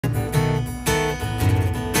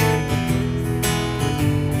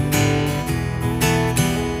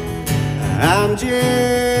I'm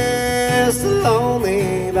just a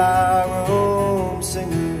lonely barroom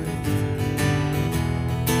singer.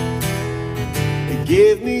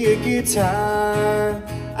 Give me a guitar,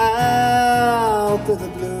 I'll play the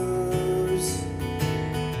blues.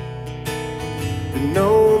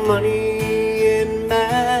 No money in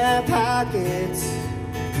my pockets,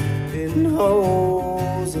 in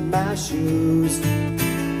holes in my shoes.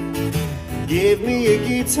 Give me a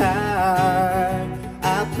guitar,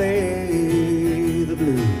 I'll play the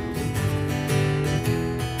blues.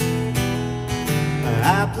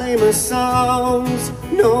 I play my songs,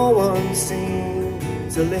 no one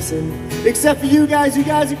seems to listen, except for you guys. You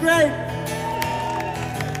guys are great.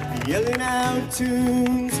 Yelling out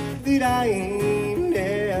tunes that I ain't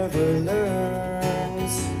never learned.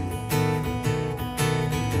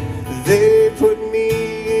 They put me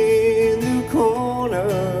in the corner,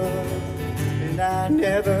 and I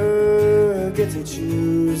never get to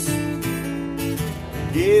choose.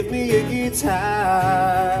 Give me a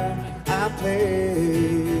guitar, I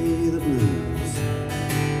play the blues.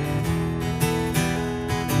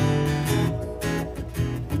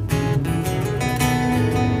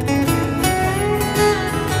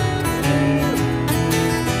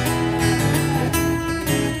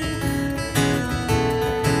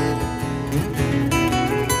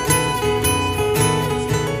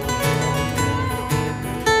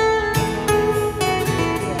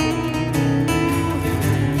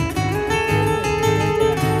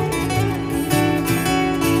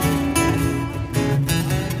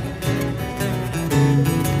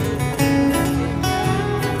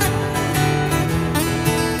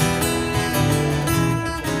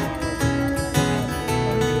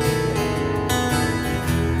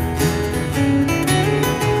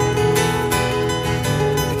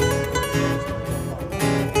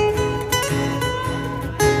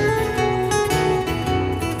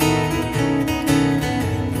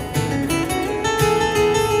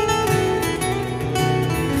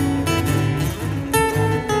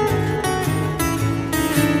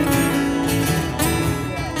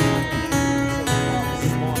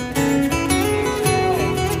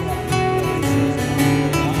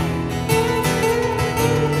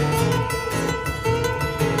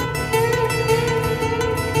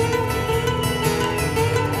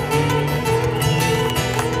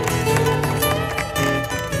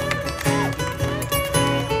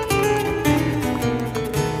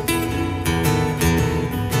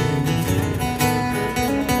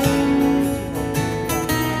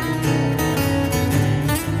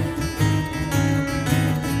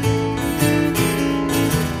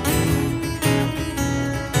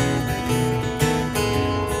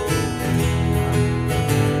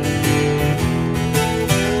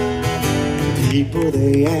 People,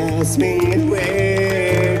 they ask me,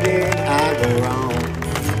 where did I go wrong?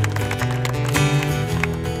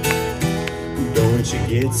 Don't you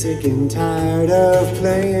get sick and tired of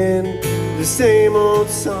playing the same old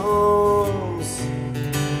songs?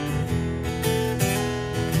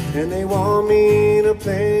 And they want me to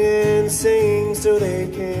play and sing so they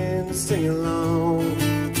can sing along.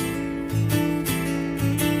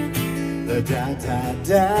 Da da da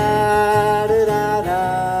da da da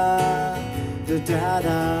da da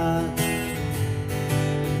da.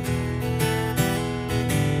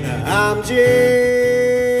 I'm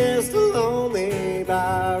just a lonely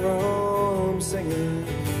barroom singer.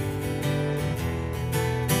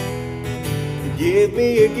 Give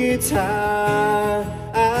me a guitar,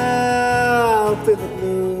 I'll play the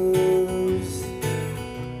blues.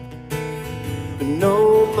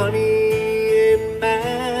 No money in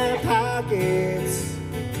my pockets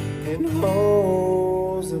and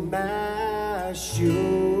holes in my shoes.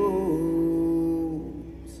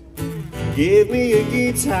 Give me a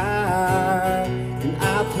guitar and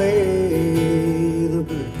I'll play the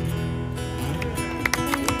blues.